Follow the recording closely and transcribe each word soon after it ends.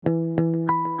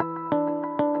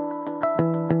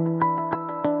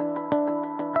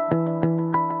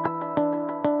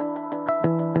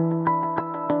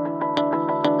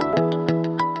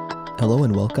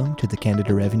welcome to the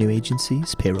Canada Revenue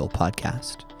Agency's Payroll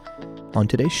Podcast. On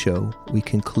today's show, we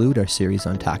conclude our series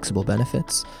on taxable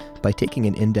benefits by taking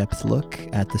an in-depth look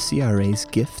at the CRA's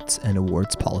gifts and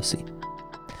awards policy.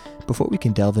 Before we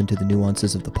can delve into the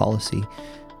nuances of the policy,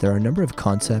 there are a number of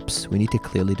concepts we need to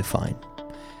clearly define.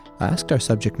 I asked our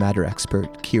subject matter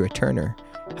expert, Kira Turner,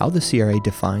 how the CRA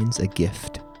defines a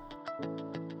gift.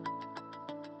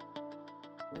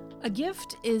 A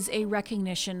gift is a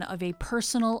recognition of a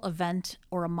personal event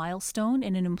or a milestone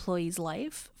in an employee's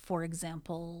life. For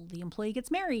example, the employee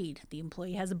gets married, the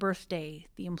employee has a birthday,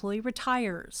 the employee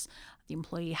retires, the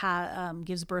employee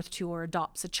gives birth to or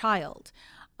adopts a child.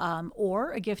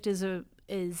 Or a gift is a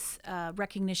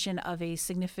recognition of a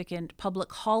significant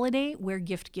public holiday where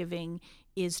gift giving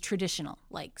is traditional,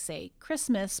 like, say,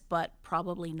 Christmas, but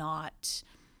probably not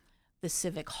the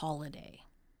civic holiday,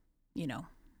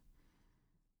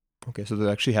 Okay, so there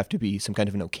actually have to be some kind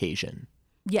of an occasion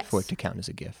for it to count as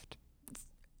a gift.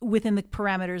 Within the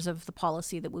parameters of the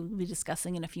policy that we'll be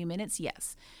discussing in a few minutes,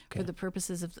 yes. Okay. For the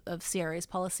purposes of CRA's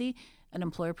policy, an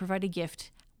employer-provided gift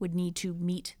would need to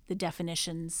meet the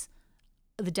definition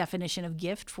of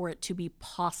gift for it to be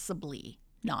possibly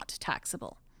not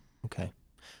taxable. Okay.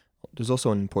 There's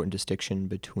also an important distinction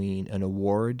between an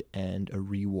award and a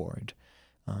reward.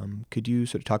 Could you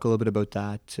sort of talk a little bit about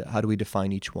that? How do we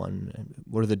define each one?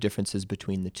 What are the differences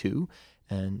between the two?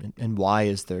 And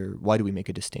why do we make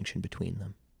a distinction between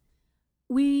them?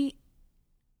 We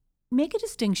make a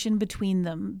distinction between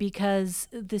them because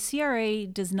the CRA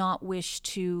does not wish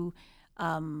to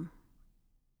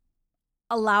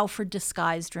allow for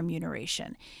disguised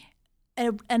remuneration.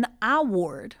 An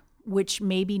award, which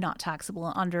may be not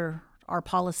taxable under our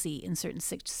policy in certain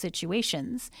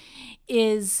situations,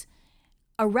 is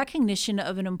a recognition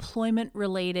of an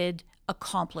employment-related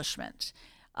accomplishment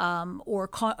or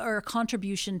a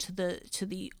contribution to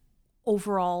the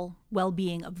overall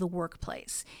well-being of the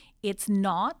workplace. It's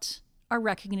not a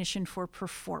recognition for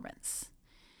performance.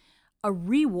 A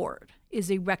reward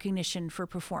is a recognition for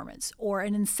performance, or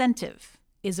an incentive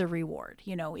is a reward.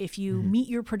 If you meet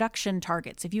your production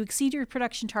targets, if you exceed your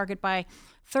production target by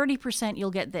 30%, you'll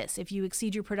get this. If you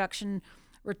exceed your production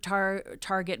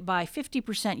target by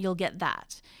 50%, you'll get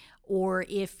that. Or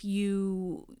if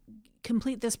you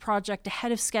complete this project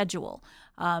ahead of schedule,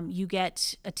 you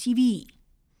get a TV.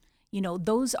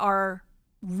 Those are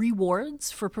rewards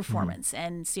for performance.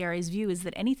 And CRA's view is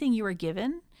that anything you are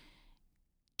given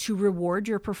to reward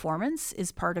your performance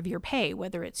is part of your pay,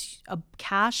 whether it's a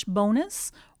cash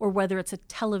bonus or whether it's a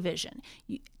television.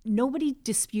 Nobody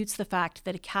disputes the fact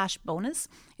that a cash bonus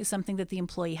is something that the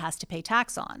employee has to pay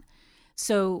tax on.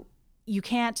 So you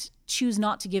can't choose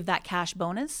not to give that cash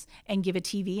bonus and give a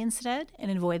TV instead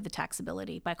and avoid the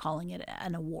taxability by calling it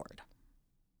an award.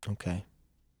 Okay.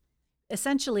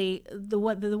 Essentially, the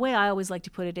way I always like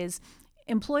to put it is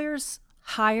employers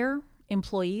hire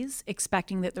employees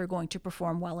expecting that they're going to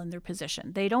perform well in their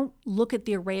position. They don't look at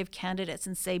the array of candidates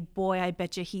and say, boy, I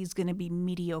bet you he's going to be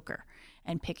mediocre,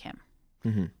 and pick him.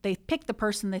 Mm-hmm. They pick the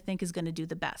person they think is going to do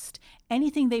the best.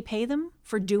 Anything they pay them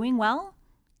for doing well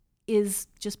is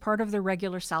just part of their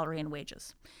regular salary and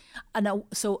wages.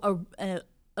 So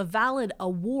a valid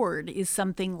award is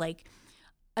something like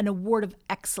an award of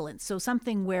excellence. So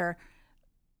something where,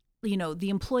 the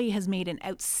employee has made an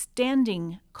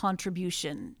outstanding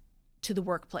contribution to the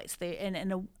workplace.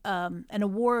 An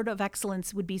award of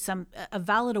excellence would be a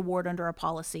valid award under our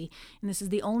policy. And this is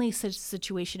the only such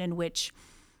situation in which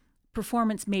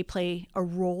performance may play a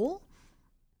role,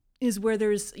 is where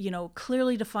there's,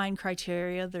 clearly defined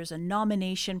criteria. There's a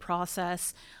nomination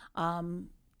process,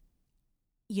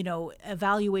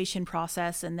 evaluation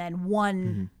process, and then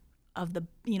one of the,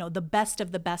 the best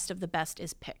of the best of the best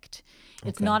is picked.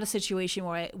 It's not a situation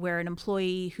where an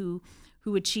employee who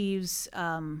achieves,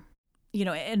 an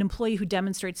employee who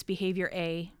demonstrates behavior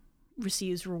A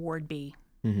receives reward B,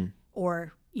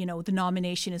 or, the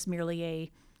nomination is merely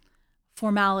a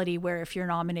formality where if you're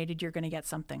nominated, you're going to get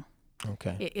something.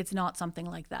 Okay. It's not something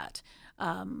like that.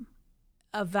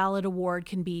 A valid award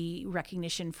can be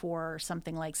recognition for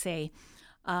something like, say,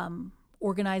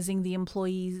 organizing the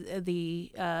employees,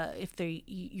 if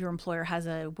your employer has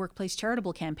a workplace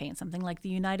charitable campaign, something like the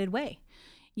United Way.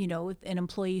 An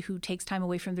employee who takes time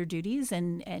away from their duties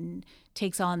and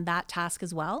takes on that task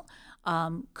as well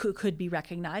could be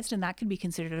recognized, and that could be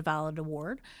considered a valid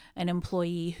award. An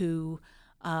employee who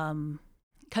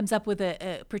comes up with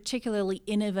a particularly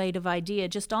innovative idea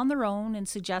just on their own and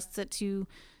suggests it to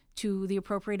the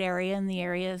appropriate area, and the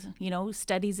area,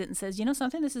 studies it and says,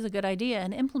 something, this is a good idea,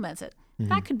 and implements it.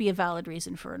 That could be a valid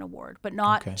reason for an award, but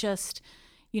not just,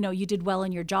 you did well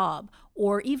in your job.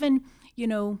 Or even,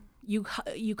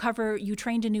 you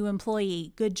trained a new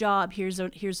employee. Good job. Here's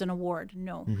an award.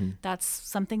 No, that's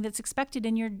something that's expected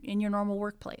in your normal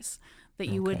workplace, that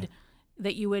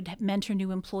you would mentor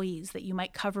new employees, that you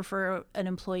might cover for an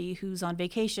employee who's on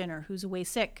vacation or who's away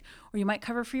sick, or you might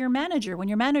cover for your manager when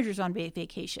your manager's on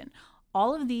vacation.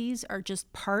 All of these are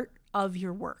just part of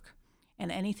your work,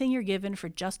 and anything you're given for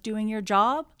just doing your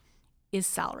job is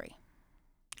salary.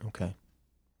 Okay.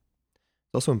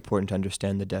 It's also important to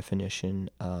understand the definition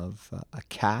of a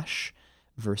cash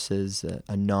versus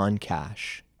a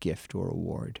non-cash gift or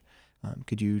award.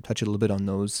 Could you touch a little bit on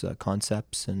those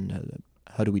concepts and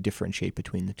how do we differentiate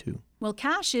between the two? Well,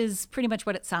 cash is pretty much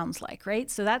what it sounds like, right?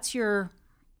 So that's your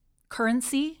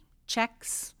currency,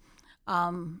 checks,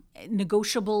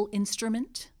 negotiable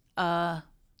instrument, that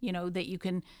you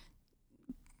can,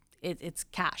 it's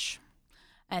cash.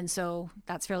 And so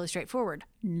that's fairly straightforward.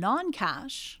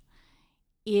 Non-cash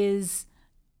is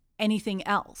anything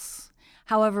else.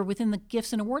 However, within the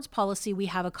gifts and awards policy, we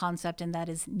have a concept, and that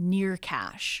is near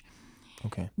cash.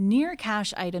 Okay. Near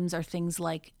cash items are things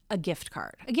like a gift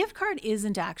card. A gift card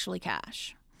isn't actually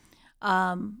cash,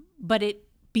 but it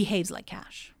behaves like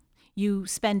cash. You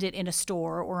spend it in a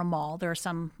store or a mall. There are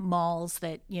some malls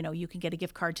that, you can get a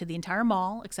gift card to the entire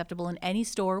mall, acceptable in any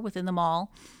store within the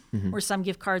mall, or some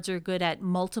gift cards are good at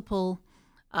multiple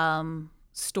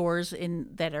stores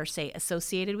that are, say,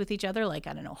 associated with each other, like,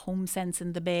 I don't know, HomeSense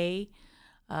in the Bay,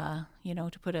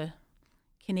 to put a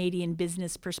Canadian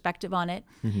business perspective on it.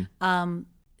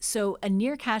 So a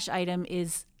near cash item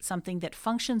is something that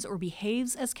functions or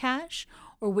behaves as cash,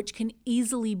 or which can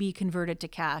easily be converted to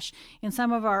cash. In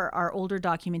some of our older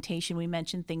documentation, we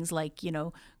mentioned things like,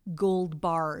 gold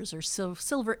bars or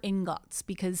silver ingots,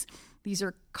 because these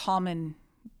are common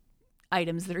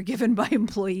items that are given by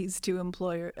employers to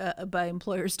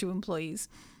employees.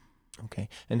 Okay.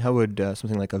 And how would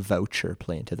something like a voucher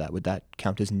play into that? Would that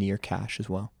count as near cash as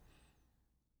well?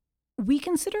 We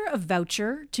consider a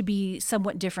voucher to be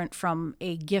somewhat different from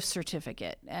a gift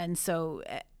certificate. And so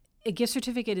a gift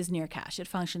certificate is near cash. It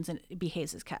functions and it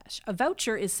behaves as cash. A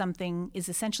voucher is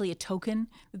essentially a token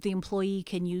that the employee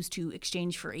can use to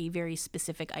exchange for a very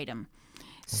specific item.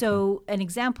 So an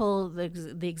example,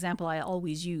 the example I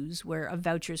always use where a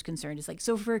voucher is concerned is like,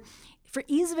 so for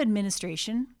ease of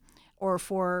administration, or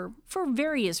for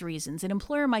various reasons, an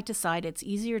employer might decide it's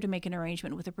easier to make an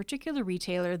arrangement with a particular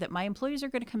retailer that my employees are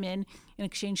going to come in and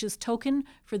exchange this token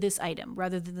for this item,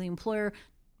 rather than the employer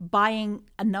buying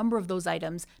a number of those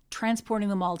items, transporting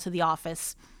them all to the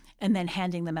office, and then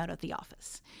handing them out at the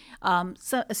office.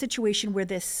 So a situation where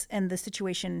the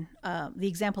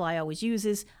example I always use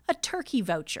is a turkey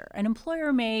voucher. An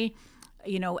employer may,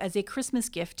 as a Christmas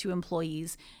gift to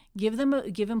employees, give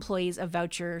employees a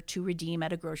voucher to redeem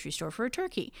at a grocery store for a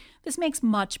turkey. This makes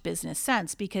much business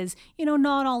sense because,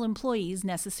 not all employees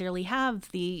necessarily have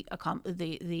the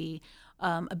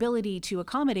ability to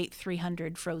accommodate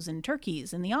 300 frozen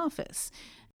turkeys in the office.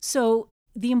 So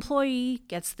the employee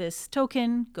gets this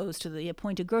token, goes to the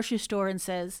appointed grocery store and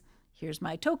says, "Here's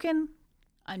my token.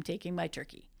 I'm taking my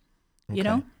turkey." Okay.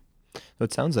 So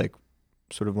it sounds like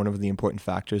sort of one of the important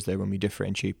factors there when we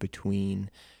differentiate between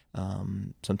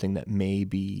something that may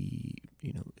be,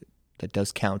 that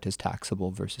does count as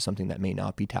taxable versus something that may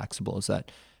not be taxable, is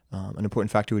that an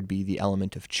important factor would be the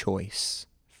element of choice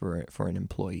for an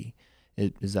employee.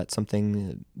 Is that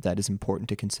something that is important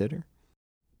to consider?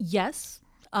 Yes.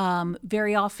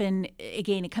 Very often,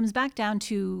 again, it comes back down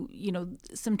to,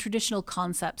 some traditional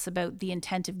concepts about the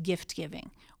intent of gift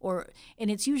giving,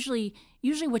 and it's usually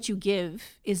what you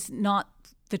give is not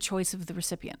the choice of the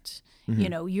recipient.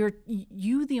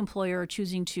 You, the employer, are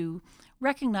choosing to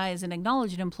recognize and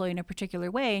acknowledge an employee in a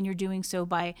particular way, and you're doing so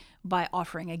by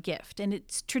offering a gift. And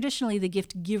it's traditionally the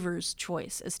gift giver's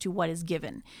choice as to what is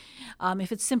given.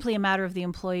 If it's simply a matter of the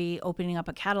employee opening up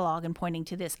a catalog and pointing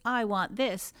to this, "I want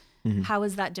this," how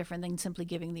is that different than simply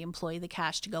giving the employee the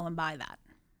cash to go and buy that?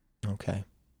 Okay.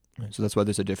 So that's why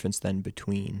there's a difference then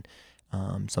between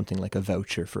something like a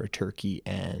voucher for a turkey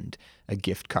and a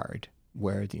gift card,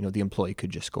 where the employee could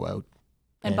just go out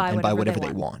and buy whatever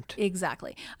they want.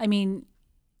 Exactly. I mean,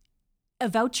 a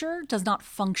voucher does not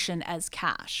function as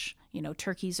cash.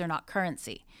 Turkeys are not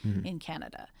currency in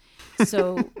Canada.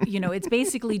 So, it's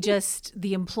basically just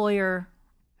the employer.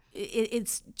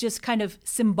 It's just kind of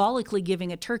symbolically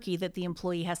giving a turkey that the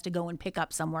employee has to go and pick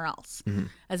up somewhere else,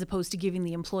 as opposed to giving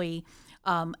the employee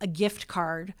a gift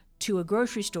card to a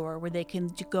grocery store where they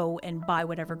can go and buy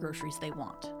whatever groceries they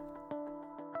want.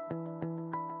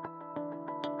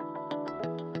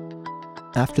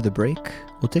 After the break,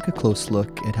 we'll take a close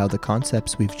look at how the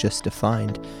concepts we've just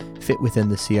defined fit within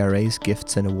the CRA's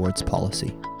gifts and awards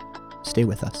policy. Stay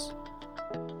with us.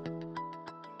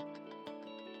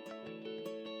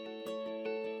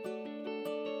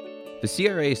 The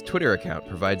CRA's Twitter account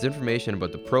provides information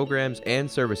about the programs and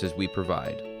services we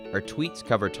provide. Our tweets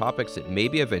cover topics that may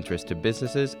be of interest to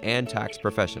businesses and tax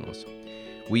professionals.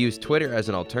 We use Twitter as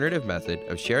an alternative method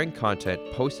of sharing content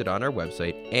posted on our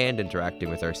website and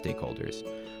interacting with our stakeholders.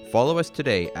 Follow us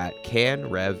today at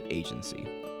CanRev Agency.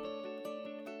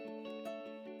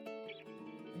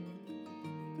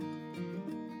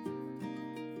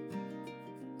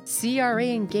 CRA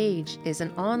Engage is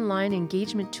an online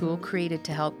engagement tool created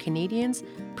to help Canadians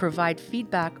provide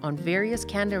feedback on various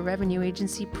Canada Revenue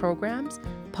Agency programs,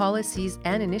 policies,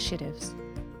 and initiatives.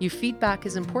 Your feedback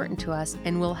is important to us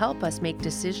and will help us make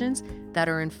decisions that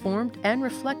are informed and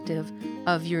reflective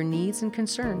of your needs and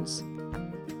concerns.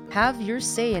 Have your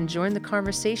say and join the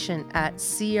conversation at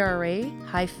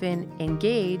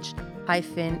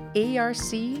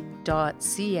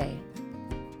cra-engage-arc.ca.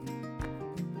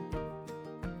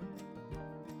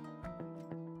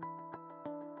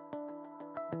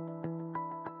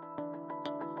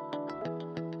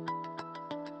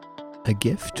 A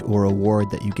gift or award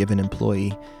that you give an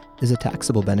employee is a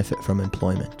taxable benefit from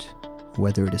employment,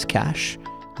 whether it is cash,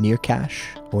 near cash,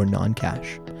 or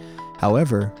non-cash.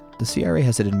 However, the CRA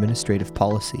has an administrative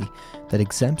policy that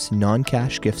exempts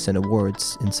non-cash gifts and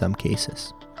awards in some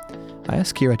cases. I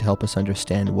asked Kira to help us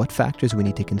understand what factors we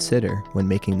need to consider when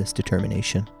making this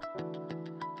determination.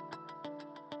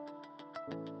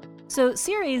 So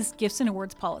CRA's gifts and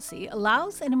awards policy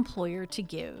allows an employer to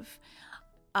give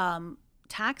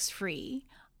tax-free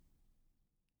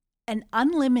an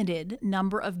unlimited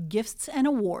number of gifts and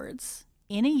awards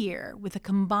in a year with a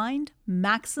combined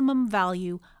maximum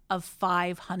value of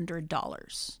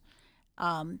 $500.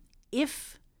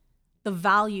 If the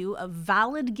value of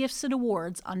valid gifts and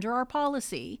awards under our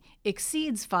policy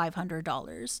exceeds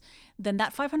 $500, then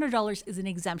that $500 is an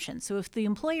exemption. So if the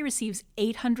employee receives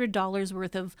 $800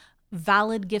 worth of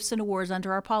valid gifts and awards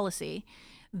under our policy,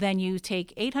 then you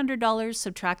take $800,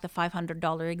 subtract the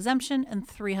 $500 exemption, and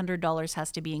 $300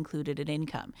 has to be included in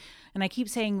income. And I keep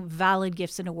saying valid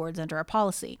gifts and awards under our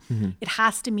policy. Mm-hmm. It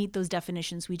has to meet those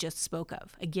definitions we just spoke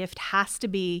of. A gift has to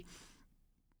be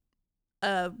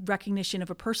a recognition of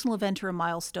a personal event or a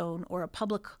milestone or a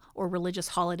public or religious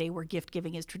holiday where gift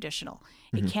giving is traditional.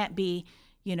 Mm-hmm. It can't be,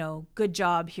 good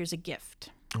job, here's a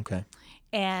gift. Okay.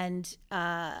 And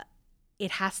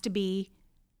it has to be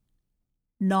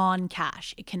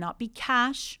non-cash. It cannot be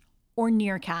cash or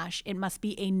near cash. It must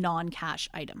be a non-cash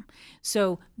item.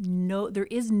 So there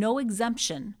is no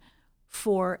exemption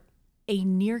for a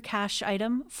near cash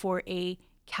item for a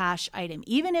cash item,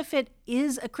 even if it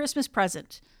is a Christmas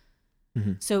present.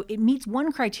 Mm-hmm. So it meets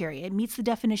one criteria. It meets the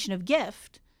definition of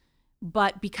gift,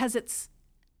 but because it's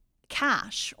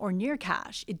cash or near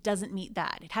cash, it doesn't meet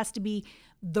that. It has to be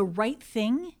the right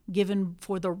thing given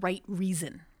for the right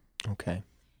reason. Okay.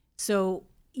 So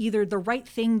either the right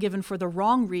thing given for the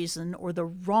wrong reason or the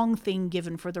wrong thing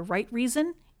given for the right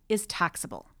reason is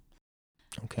taxable.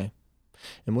 Okay.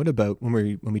 And what about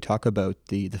when we talk about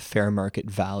the fair market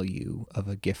value of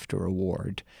a gift or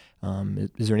award?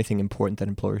 Is there anything important that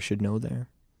employers should know there?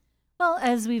 Well,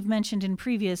 as we've mentioned in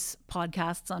previous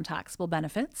podcasts on taxable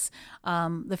benefits,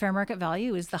 the fair market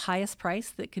value is the highest price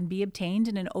that can be obtained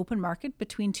in an open market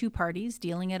between two parties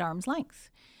dealing at arm's length.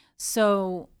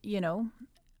 So,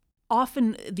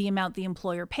 often the amount the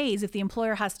employer pays, if the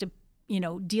employer has to,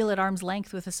 deal at arm's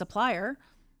length with a supplier,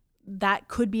 that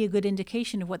could be a good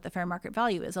indication of what the fair market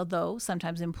value is, although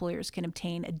sometimes employers can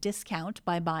obtain a discount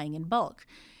by buying in bulk.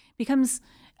 It's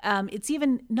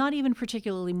not even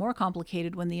particularly more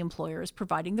complicated when the employer is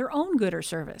providing their own good or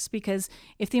service, because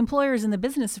if the employer is in the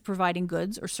business of providing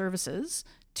goods or services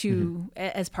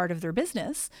as part of their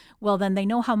business, well, then they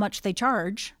know how much they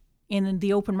charge in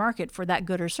the open market for that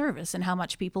good or service and how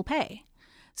much people pay.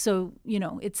 So,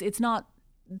 it's not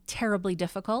terribly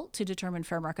difficult to determine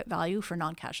fair market value for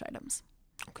non-cash items.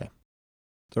 Okay.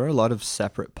 There are a lot of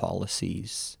separate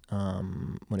policies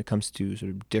when it comes to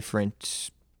sort of different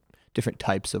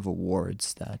types of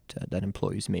awards that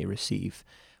employees may receive.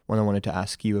 One I wanted to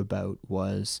ask you about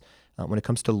was when it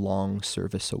comes to long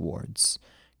service awards.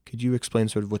 Could you explain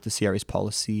sort of what the CRA's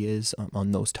policy is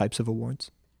on those types of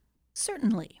awards?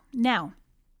 Certainly. Now,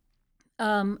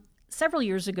 several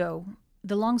years ago,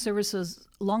 the long service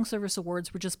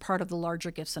awards were just part of the larger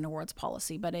gifts and awards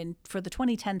policy, but for the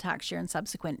 2010 tax year and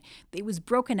subsequent, it was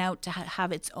broken out to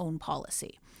have its own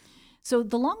policy. So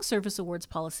the long service awards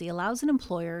policy allows an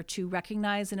employer to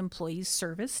recognize an employee's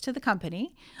service to the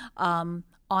company and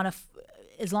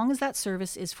as long as that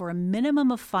service is for a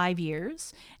minimum of 5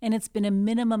 years, and it's been a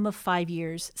minimum of 5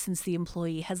 years since the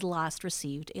employee has last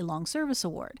received a long service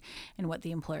award. And what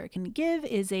the employer can give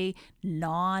is a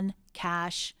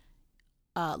non-cash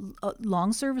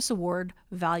long service award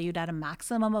valued at a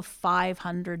maximum of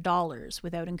 $500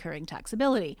 without incurring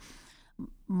taxability.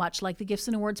 Much like the gifts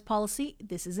and awards policy,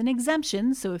 this is an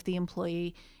exemption. So if the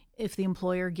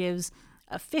employer gives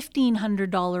a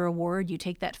 $1,500 award, you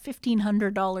take that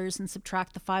 $1,500 and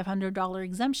subtract the $500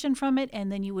 exemption from it,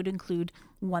 and then you would include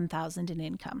 $1,000 in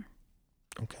income.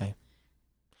 Okay.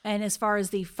 And as far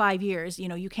as the 5 years,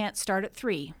 you can't start at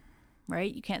 3,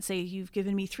 right? You can't say, you've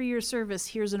given me 3 years service,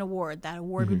 here's an award. That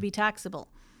award would be taxable.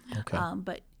 Okay.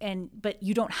 But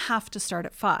you don't have to start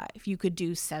at 5. You could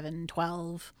do 7,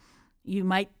 12.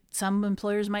 Some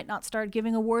employers might not start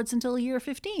giving awards until year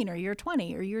 15 or year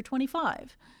 20 or year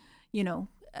 25.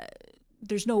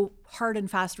 There's no hard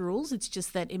and fast rules. It's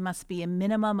just that it must be a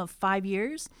minimum of 5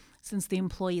 years since the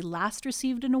employee last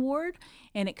received an award,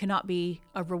 and it cannot be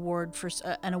an award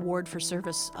for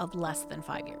service of less than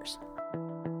 5 years.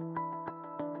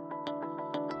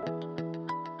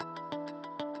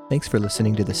 Thanks for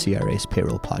listening to the CRA's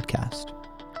Payroll Podcast.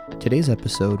 Today's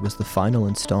episode was the final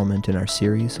installment in our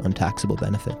series on taxable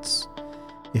benefits.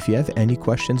 If you have any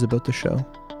questions about the show,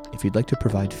 if you'd like to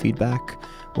provide feedback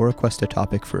or request a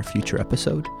topic for a future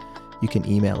episode, you can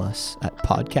email us at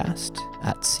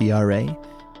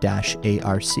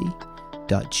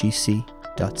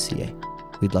podcast@cra-arc.gc.ca.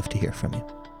 We'd love to hear from you.